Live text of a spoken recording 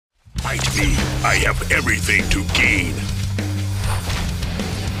Fight me. I have everything to gain.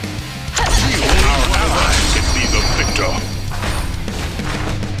 Our allies can be the victor.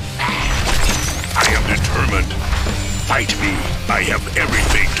 I am determined. Fight me. I have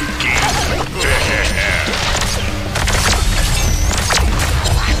everything to gain.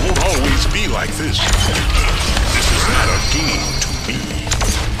 It won't always be like this. This is not a game to me.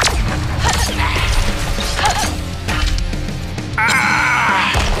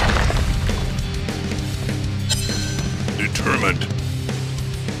 Determined.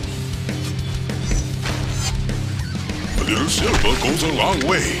 A little silver goes a long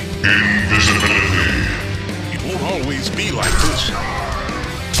way. Invisibility. It won't always be like this.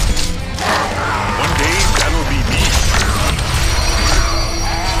 One day, that'll be me.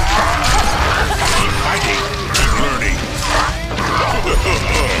 Keep fighting. Keep learning.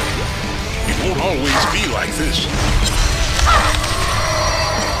 It won't always be like this.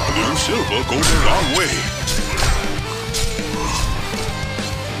 A little silver goes a long way.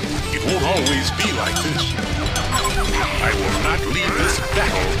 It won't always be like this. I will not leave this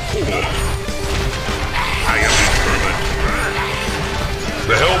battle poor. I am determined.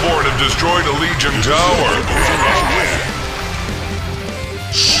 The Hellborn have destroyed a Legion tower.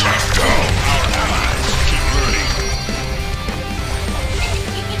 Shut down. Our allies keep learning.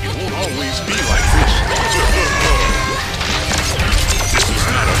 It won't always be like this. This is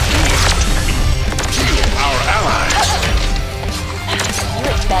not a game to me. Kill our allies. You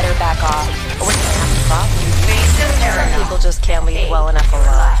had better back off, or we're gonna have a problem. Some people just can't leave well enough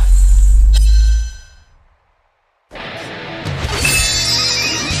alone.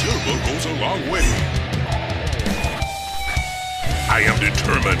 Silver goes a long way. I am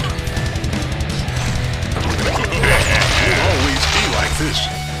determined. It will always be like this.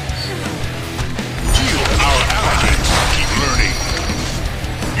 Kill our allies. Keep learning.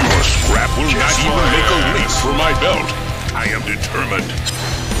 Your scrap will not even make a leap for my belt. I am determined.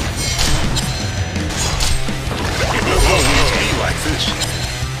 It will always be like this.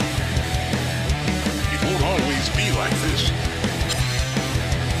 It won't always be like this.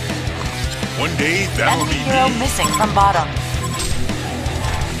 One day, that'll be hero me. missing from bottom.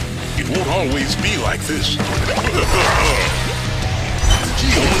 It won't always be like this. Only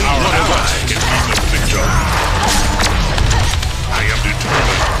our allies can be the victor. I am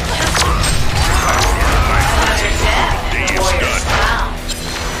determined. I will earn my fortune before the day is done.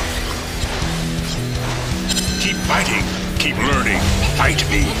 Keep fighting. Keep learning. Fight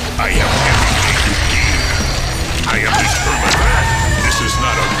me. I have everything to gain. I am determined. This is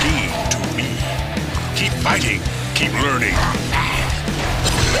not a game to me. Keep fighting. Keep learning.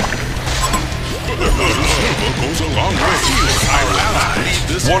 Silver goes a long way. Our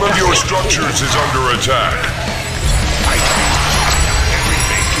allies. One of your structures is under attack. Fight me.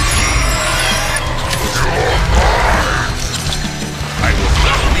 Everything to gain. I will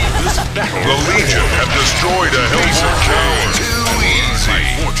not leave this battle. The Legion have destroyed a Hellborn tower. Too easy. My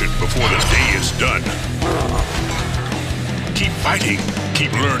fortune before the day is done. Keep fighting.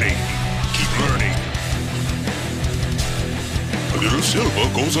 Keep learning. Keep learning. A little silver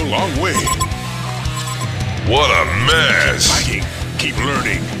goes a long way. What a mess! Fighting. Keep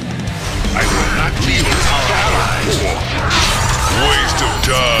learning. I will not leave our allies. Waste of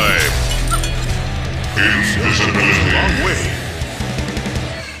time. Invisibility. A long way.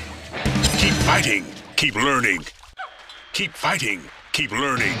 Keep fighting. Keep learning. Keep fighting. Keep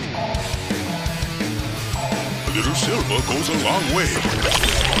learning. A little silver goes a long way.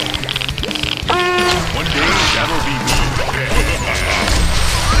 One day, that'll be me.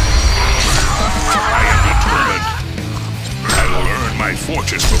 I am determined. I will earn my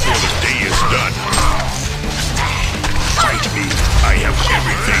fortune before the day is done. Fight me. I have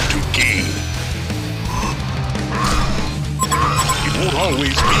everything to gain. It won't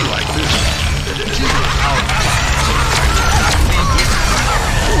always be like this. Our allies. I will not leave this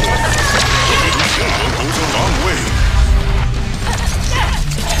battle. The little silver goes a long way.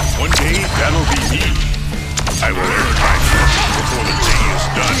 One day, that'll be me. I will earn my fortune before the day is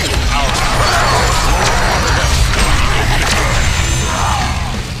done. Our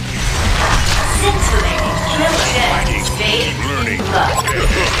fighting, keep learning.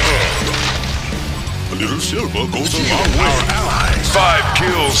 A little silver goes a long way. Our allies. 5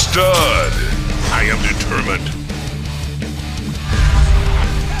 kills, stud. I am determined.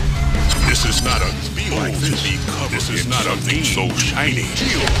 This is not a be like this. This is not a thing so shiny.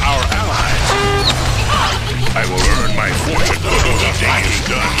 Our allies. I will earn my fortune before the day is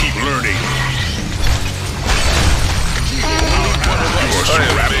done. Keep learning. Your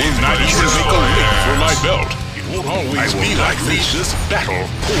scrap will not even make a leap for my belt. It won't always be like this. This battle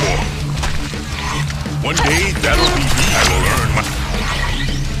poor. One day, that'll be me. I will earn my...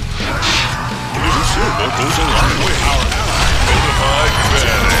 Little silver goes a long way. Our ally. Bonafide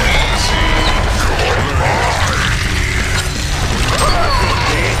badass. One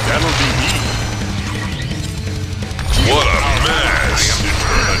day, that'll be me. What a mess. I am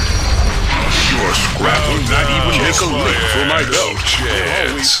determined. Your scrap will not even make a lick for my belt. It will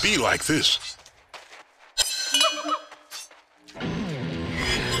always be like this.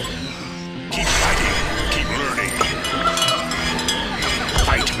 Keep fighting. Keep learning.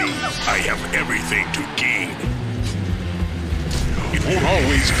 Fight me. I have everything to gain. It won't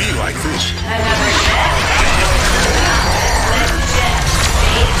always be like this.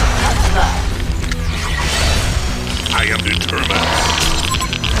 I am determined.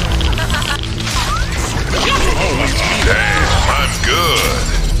 It will always be Damn, I'm good.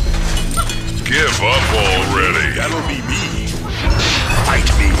 Give up already. That'll be me. Fight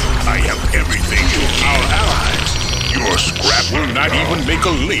me. I have everything to our allies. Your scrap will not even make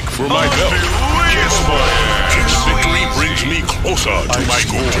a lick for my belt. Kiss my ass. Each victory brings me closer to my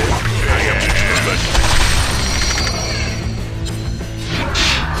goal. I am determined.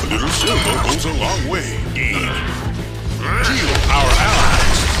 A little silver goes a long way. Gain. Heal our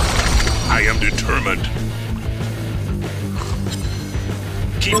allies. I am determined.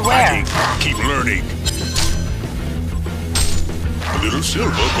 Keep fighting. Keep learning. A little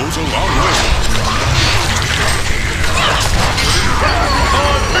silver goes a long way.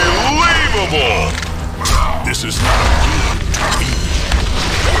 Unbelievable! This is not a game to me.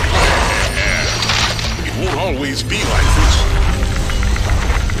 It won't always be like this.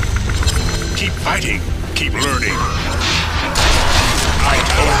 Keep fighting. Keep learning. I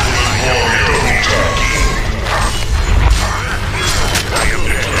am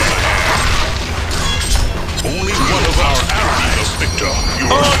determined. Only one of our allies, Victor.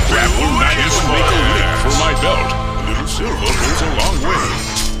 Your scrap will not even make a lick for my belt. A little silver goes a long way.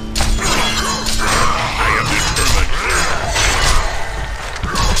 I am determined.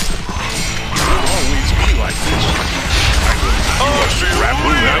 It won't always be like this. Your scrap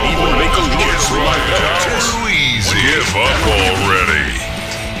will not even make a lick for my belt. Easy. Give up already.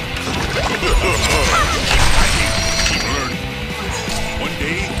 Keep fighting. Keep learning. One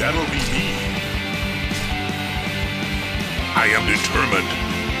day, that'll be me. I am determined.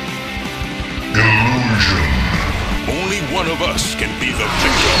 Illusion. Only one of us can be the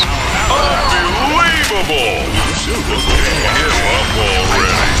victor. Unbelievable! Silver Give up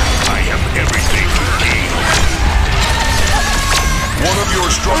already. I have everything to gain. One of your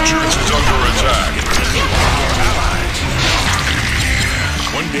structures is under attack.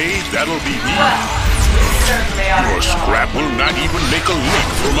 One day, that'll be me. Your scrap will not even make a lick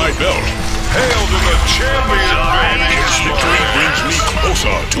for my belt. Hail to the champion, baby! Its victory brings me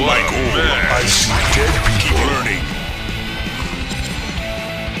closer to my goal. I see dead Keep people. learning.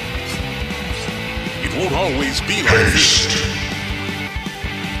 It won't always be like this.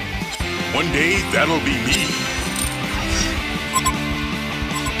 One day, that'll be me.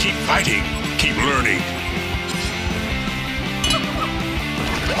 Keep fighting. Keep learning.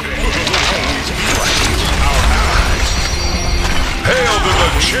 Hail to the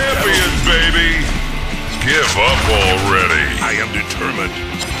champion, baby! Give up already. I am determined.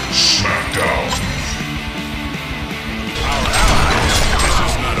 Smackdown. Our allies. This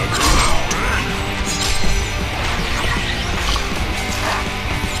is not a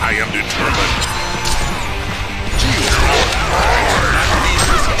I am determined. Heal our allies. That leads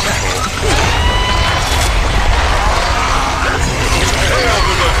us to battle. Hail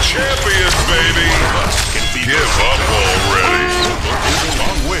to the champion, baby! Give up already. Goes a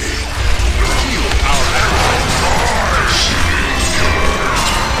long way. Heal our allies.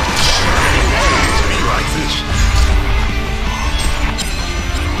 It will always be like this.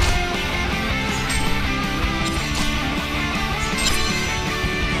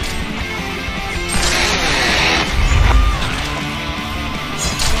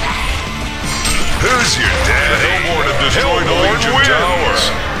 Who's your dad? The Hellborn have destroyed a Legion tower.